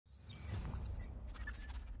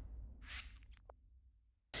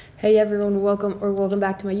Hey everyone, welcome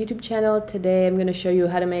back to my YouTube channel. Today I'm going to show you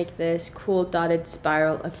how to make this cool dotted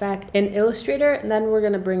spiral effect in Illustrator, and then we're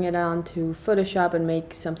going to bring it on to Photoshop and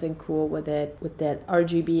make something cool with it, with that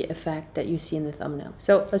RGB effect that you see in the thumbnail.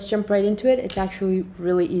 So let's jump right into it. It's actually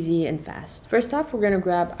really easy and fast. First off, we're going to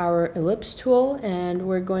grab our ellipse tool and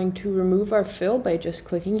we're going to remove our fill by just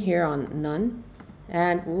clicking here on none,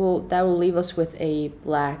 and that will leave us with a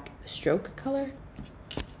black stroke color.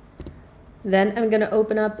 Then I'm going to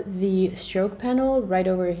open up the stroke panel right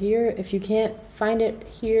over here. If you can't find it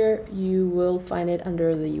here, you will find it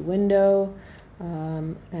under the window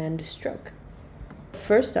and stroke.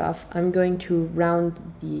 First off, I'm going to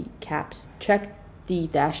round the caps. Check the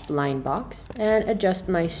dashed line box and adjust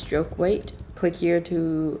my stroke weight. Click here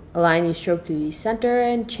to align the stroke to the center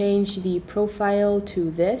and change the profile to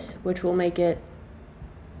this, which will make it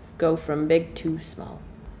go from big to small.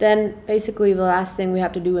 Then basically the last thing we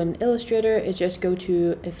have to do in Illustrator is just go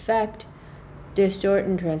to Effect, Distort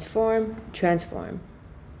and Transform.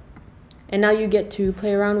 And now you get to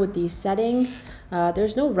play around with these settings.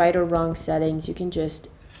 There's no right or wrong settings. You can just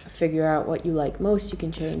figure out what you like most. You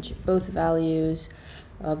can change both values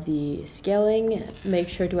of the scaling. Make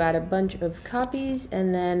sure to add a bunch of copies,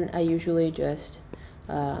 and then I usually just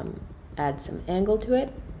add some angle to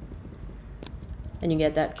it. And you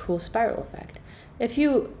get that cool spiral effect. If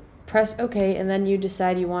you press OK and then you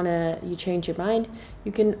decide you change your mind,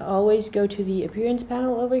 you can always go to the appearance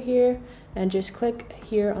panel over here and just click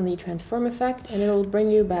here on the transform effect, and it'll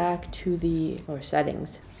bring you back to the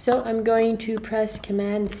settings. So I'm going to press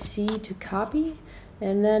Command C to copy,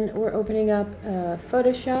 and then we're opening up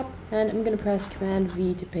Photoshop, and I'm going to press Command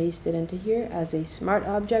V to paste it into here as a smart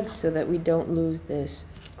object so that we don't lose this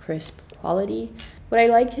crisp quality. What I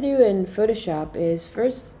like to do in Photoshop is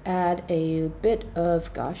first add a bit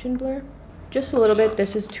of Gaussian blur. Just a little bit.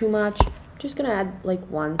 This is too much. I'm just gonna add like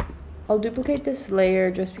one. I'll duplicate this layer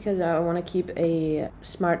just because I want to keep a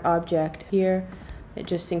smart object here,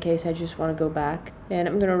 just in case I just want to go back. And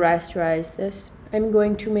I'm gonna rasterize this. I'm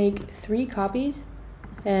going to make 3 copies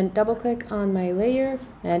and double click on my layer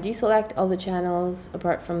and deselect all the channels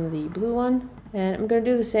apart from the blue one. And I'm going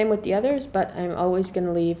to do the same with the others, but I'm always going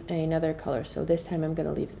to leave another color. So this time I'm going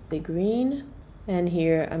to leave the green, and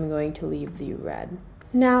here I'm going to leave the red.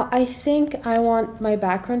 Now I think I want my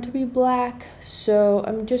background to be black, so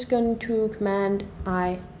I'm just going to Command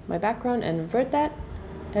I my background and invert that,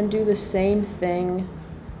 and do the same thing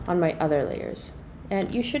on my other layers.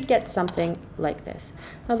 And you should get something like this.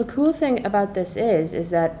 Now the cool thing about this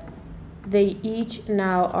is that they each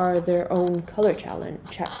now are their own color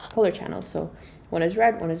channels. So one is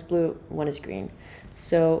red, one is blue, one is green.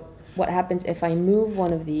 So what happens if I move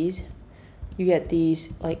one of these, you get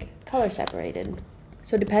these like color separated.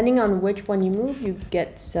 So depending on which one you move, you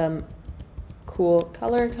get some cool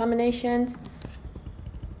color combinations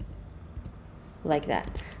like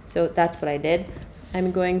that. So that's what I did.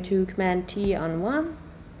 I'm going to Command T on one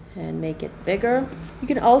and make it bigger. You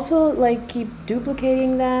can also like keep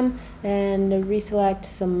duplicating them and reselect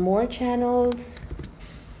some more channels.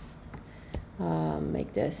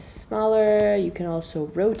 Make this smaller. You can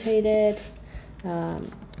also rotate it,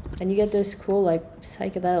 and you get this cool like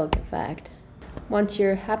psychedelic effect. Once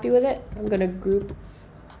you're happy with it, I'm gonna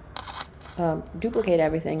duplicate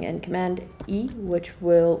everything and Command E, which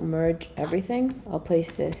will merge everything. I'll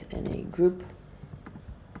place this in a group.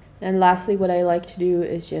 And lastly, what I like to do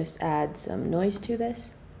is just add some noise to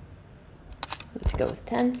this. Let's go with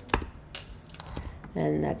 10.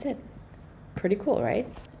 And that's it. Pretty cool, right?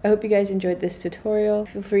 I hope you guys enjoyed this tutorial.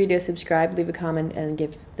 Feel free to subscribe, leave a comment, and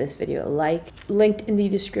give this video a like. Linked in the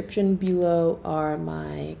description below are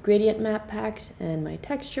my gradient map packs and my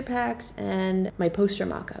texture packs and my poster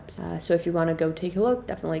mockups. So if you want to go take a look,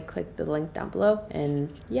 definitely click the link down below.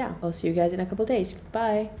 And yeah, I'll see you guys in a couple days.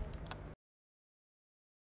 Bye.